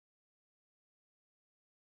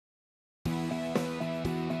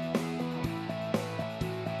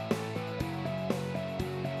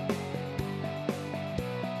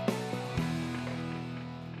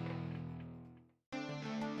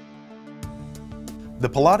The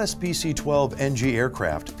Pilatus PC-12 NG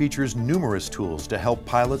aircraft features numerous tools to help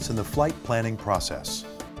pilots in the flight planning process.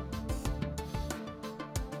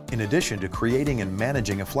 In addition to creating and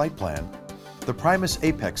managing a flight plan, the Primus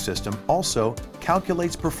Apex system also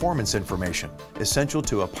calculates performance information essential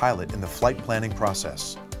to a pilot in the flight planning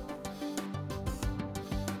process.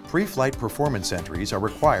 Pre-flight performance entries are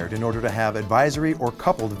required in order to have advisory or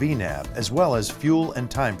coupled V-NAV as well as fuel and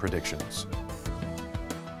time predictions.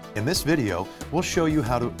 In this video, we'll show you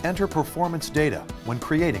how to enter performance data when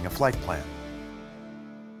creating a flight plan.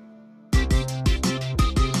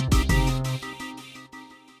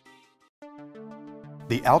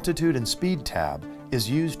 The Altitude and Speed tab is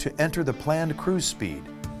used to enter the planned cruise speed,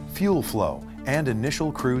 fuel flow, and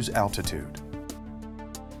initial cruise altitude.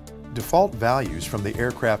 Default values from the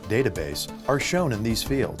aircraft database are shown in these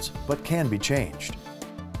fields, but can be changed.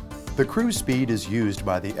 The cruise speed is used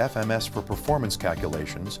by the FMS for performance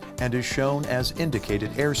calculations and is shown as indicated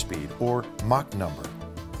airspeed or Mach number.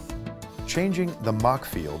 Changing the Mach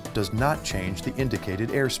field does not change the indicated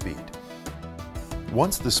airspeed.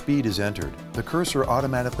 Once the speed is entered, the cursor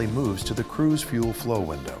automatically moves to the cruise fuel flow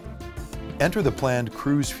window. Enter the planned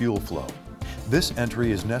cruise fuel flow. This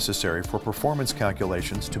entry is necessary for performance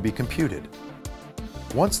calculations to be computed.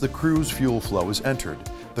 Once the cruise fuel flow is entered,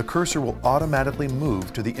 the cursor will automatically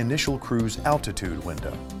move to the initial cruise altitude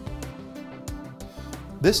window.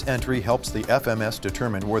 This entry helps the FMS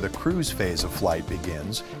determine where the cruise phase of flight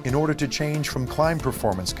begins in order to change from climb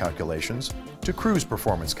performance calculations to cruise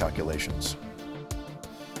performance calculations.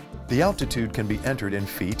 The altitude can be entered in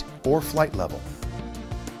feet or flight level.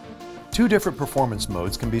 Two different performance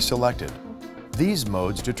modes can be selected. These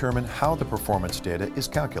modes determine how the performance data is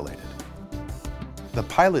calculated. The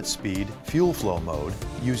pilot speed fuel flow mode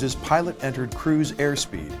uses pilot-entered cruise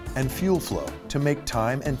airspeed and fuel flow to make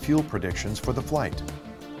time and fuel predictions for the flight.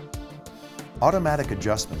 Automatic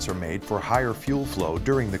adjustments are made for higher fuel flow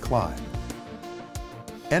during the climb.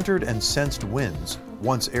 Entered and sensed winds,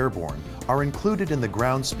 once airborne, are included in the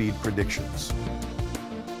ground speed predictions.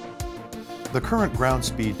 The current ground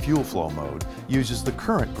speed fuel flow mode uses the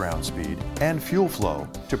current ground speed and fuel flow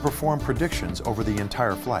to perform predictions over the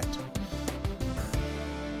entire flight.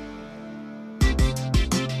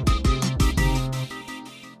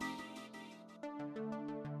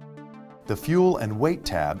 The Fuel and Weight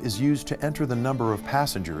tab is used to enter the number of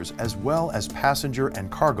passengers as well as passenger and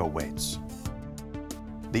cargo weights.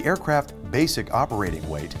 The aircraft basic operating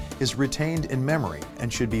weight is retained in memory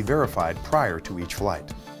and should be verified prior to each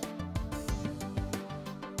flight.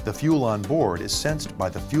 The fuel on board is sensed by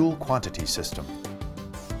the fuel quantity system.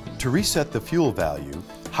 To reset the fuel value,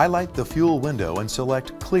 highlight the fuel window and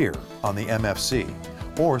select Clear on the MFC,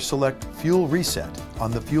 or select Fuel Reset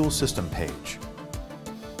on the fuel system page.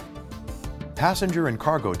 Passenger and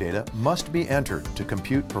cargo data must be entered to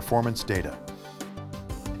compute performance data.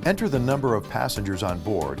 Enter the number of passengers on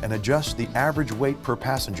board and adjust the average weight per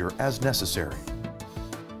passenger as necessary.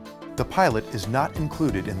 The pilot is not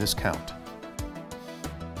included in this count.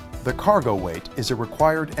 The cargo weight is a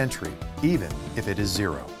required entry, even if it is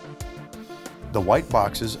 0. The white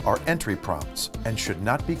boxes are entry prompts and should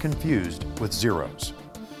not be confused with zeros.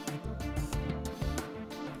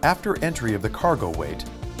 After entry of the cargo weight,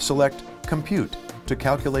 select Compute to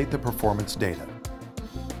calculate the performance data.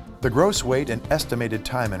 The gross weight and estimated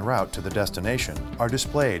time en route to the destination are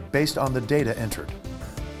displayed based on the data entered.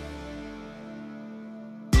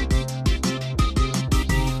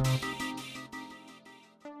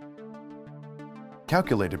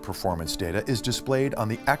 Calculated performance data is displayed on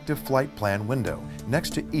the Active Flight Plan window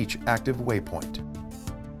next to each active waypoint.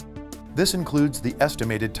 This includes the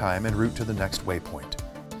estimated time en route to the next waypoint.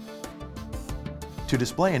 To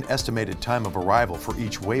display an estimated time of arrival for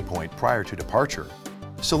each waypoint prior to departure,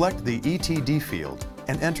 select the ETD field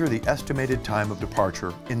and enter the estimated time of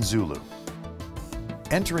departure in Zulu.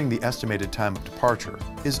 Entering the estimated time of departure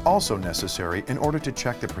is also necessary in order to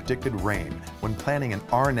check the predicted rain when planning an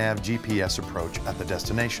RNAV GPS approach at the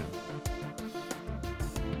destination.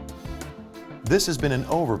 This has been an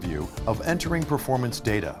overview of entering performance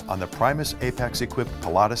data on the Primus Apex-equipped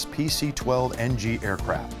Pilatus PC-12 NG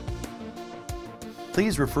aircraft.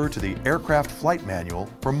 Please refer to the Aircraft Flight Manual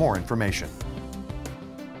for more information.